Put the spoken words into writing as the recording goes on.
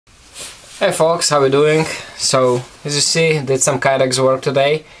Hey folks, how we doing? So, as you see, did some kydex work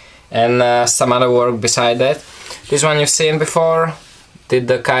today and some other work beside that. This one you've seen before, did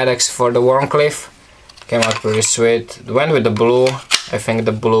the kydex for the Warncliffe, came out pretty sweet. Went with the blue, I think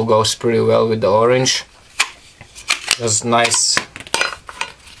the blue goes pretty well with the orange. Just nice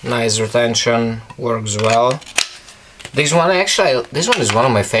retention, works well. This one is one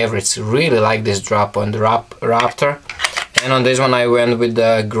of my favorites, really like this drop on the Raptor. And on this one I went with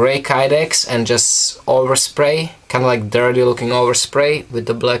the grey kydex and just overspray, kind of like dirty looking overspray with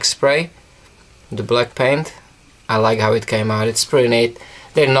the black spray, the black paint. I like how it came out, it's pretty neat.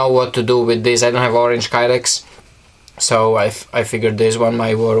 Didn't know what to do with this, I don't have orange kydex, so I figured this one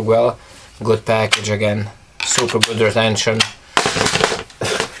might work well. Good package again, super good retention.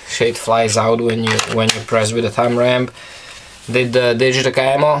 Shit flies out when you press with the thumb ramp. Did the digital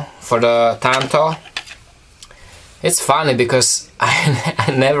camo for the Tanto. It's funny because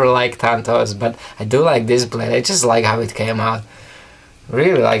I never liked Tantos, but I do like this blade. I just like how it came out.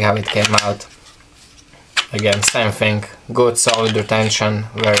 Really like how it came out. Again, same thing. Good solid retention,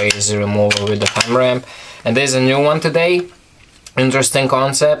 very easy removal with the thumb ramp. And there's a new one today. Interesting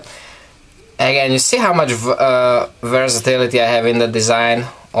concept. Again, you see how much versatility I have in the design.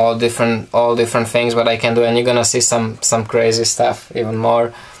 All different things what I can do, and you're gonna see some crazy stuff even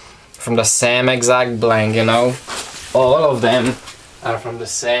more from the same exact blank, you know. All of them are from the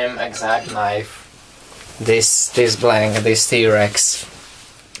same exact knife. This blank, this T-Rex.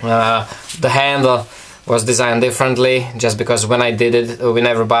 The handle was designed differently, just because when I did it, we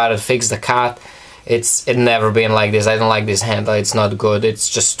never bothered fix the cut. It never been like this. I don't like this handle. It's not good. It's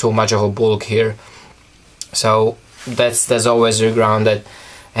just too much of a bulk here. So that's always regrounded.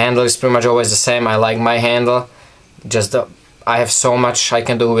 Handle is pretty much always the same. I like my handle. Just I have so much I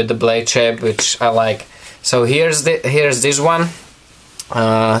can do with the blade shape, which I like. So here's this one,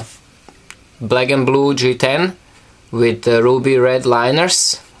 black and blue G10 with ruby red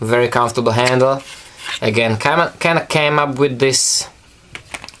liners, very comfortable handle. Again, kind of came up with this.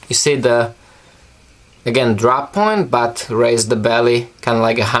 You see the again drop point, but raised the belly, kind of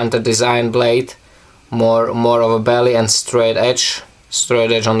like a hunter design blade, more of a belly and straight edge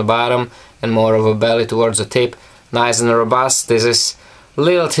on the bottom, and more of a belly towards the tip. Nice and robust. This is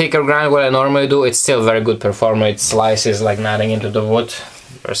little thicker grind what I normally do. It's still very good performer. It slices like nothing into the wood.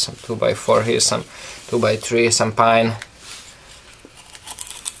 There's some 2x4 here, some 2x3, some pine.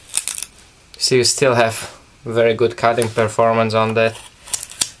 So you still have very good cutting performance on that.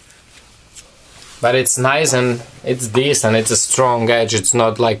 But it's nice and it's decent. It's a strong edge. It's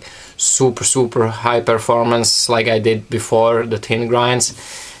not like super high performance like I did before the thin grinds.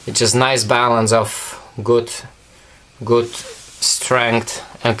 It's just nice balance of good strength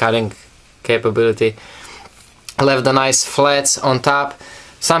and cutting capability. I left the nice flats on top.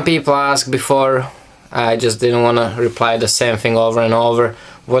 Some people asked before, I just didn't want to reply the same thing over and over.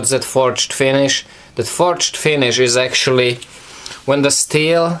 What's that forged finish? That forged finish is actually when the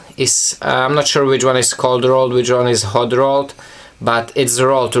steel is, I'm not sure which one is cold rolled, which one is hot rolled, but it's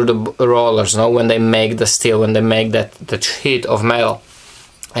rolled through the rollers, you know, when they make the steel, when they make that sheet of metal.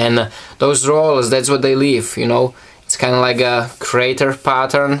 And those rollers, that's what they leave, you know. It's kind of like a crater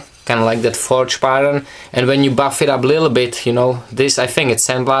pattern, kind of like that forge pattern. And when you buff it up a little bit, you know, this, I think it's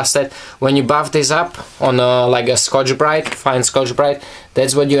sandblasted. When you buff this up on like a Scotch-Brite, fine Scotch-Brite,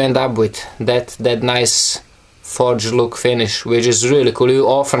 that's what you end up with. That nice forged look finish, which is really cool. You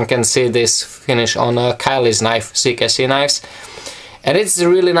often can see this finish on Kylie's knife, CKC knives. And it's a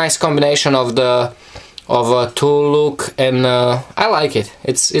really nice combination of a tool look, and I like it.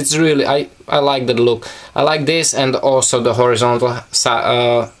 It's really, I like that look. I like this, and also the horizontal,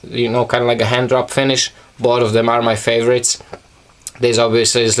 you know, kind of like a hand drop finish. Both of them are my favorites. This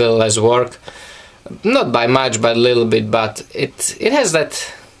obviously is a little less work, not by much, but a little bit. But it has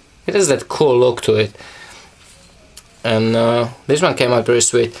that cool look to it. And this one came out pretty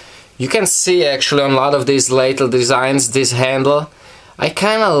sweet. You can see actually on a lot of these later designs, this handle. I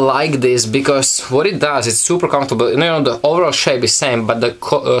kind of like this because what it does, it's super comfortable. You know, the overall shape is same, but the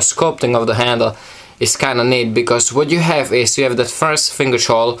sculpting of the handle is kind of neat, because what you have is you have that first finger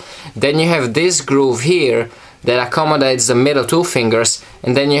choil, then you have this groove here that accommodates the middle two fingers,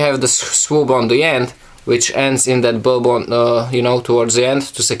 and then you have the swoop on the end, which ends in that bulb on, you know, towards the end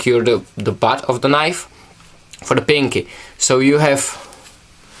to secure the butt of the knife for the pinky. So you have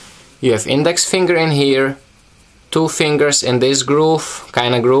index finger in here, two fingers in this groove,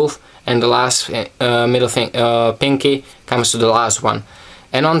 kind of groove, and the last middle pinky comes to the last one.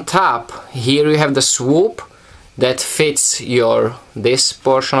 And on top here you have the swoop that fits this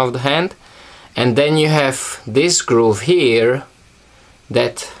portion of the hand, and then you have this groove here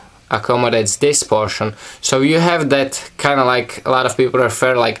that accommodates this portion. So you have that kind of like, a lot of people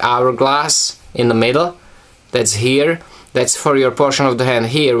refer like hourglass in the middle, that's here. That's for your portion of the hand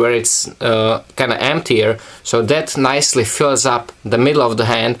here where it's kind of emptier, so that nicely fills up the middle of the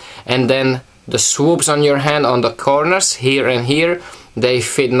hand, and then the swoops on your hand on the corners here and here, they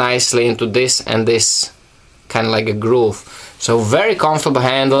fit nicely into this and this, kind of like a groove. So very comfortable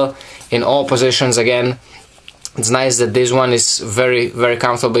handle in all positions. Again, it's nice that this one is very, very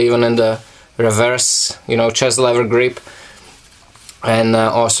comfortable even in the reverse, you know, chest lever grip. And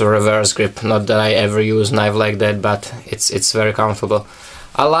also reverse grip. Not that I ever use knife like that, but it's very comfortable.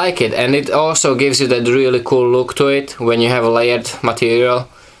 I like it, and it also gives you that really cool look to it. When you have a layered material,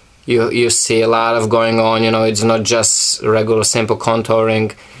 you see a lot of going on. You know, it's not just regular simple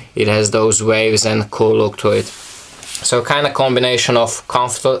contouring. It has those waves and cool look to it. So kind of combination of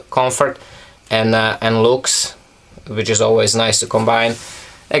comfort and looks, which is always nice to combine.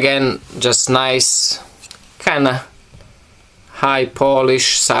 Again, just nice kind of high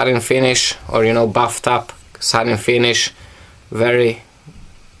polish satin finish, or you know, buffed up satin finish, very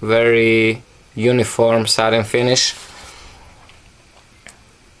uniform satin finish.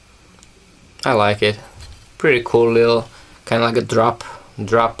 I like it. Pretty cool little kind of like a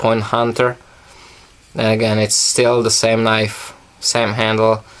drop point hunter. And again, it's still the same knife, same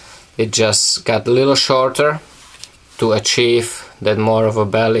handle, it just got a little shorter to achieve that more of a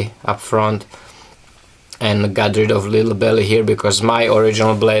belly up front, and got rid of little belly here because my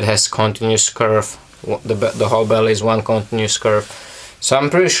original blade has continuous curve. The whole belly is one continuous curve. So I'm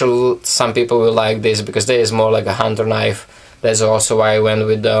pretty sure some people will like this because this is more like a hunter knife. That's also why I went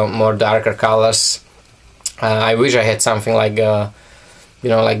with the more darker colors. I wish I had something like you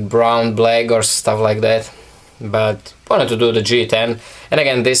know, like brown black or stuff like that, but wanted to do the G10. And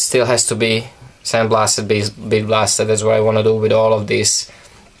again, this still has to be sandblasted, bead blasted. That's what I want to do with all of these,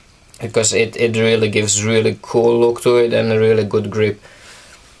 because it really gives really cool look to it and a really good grip.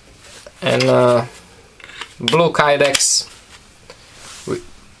 And blue Kydex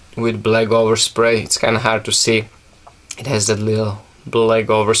with black overspray. It's kind of hard to see. It has that little black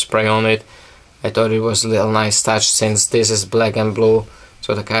overspray on it. I thought it was a little nice touch since this is black and blue,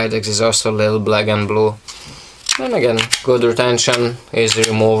 so the Kydex is also a little black and blue. And again, good retention, easy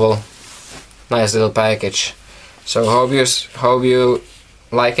removal, nice little package. So hope you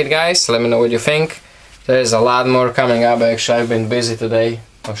like it, guys. Let me know what you think. There's a lot more coming up. Actually, I've been busy today.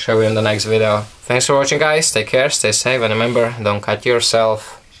 I'll show you in the next video. Thanks for watching, guys. Take care, stay safe, and remember, don't cut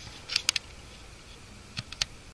yourself.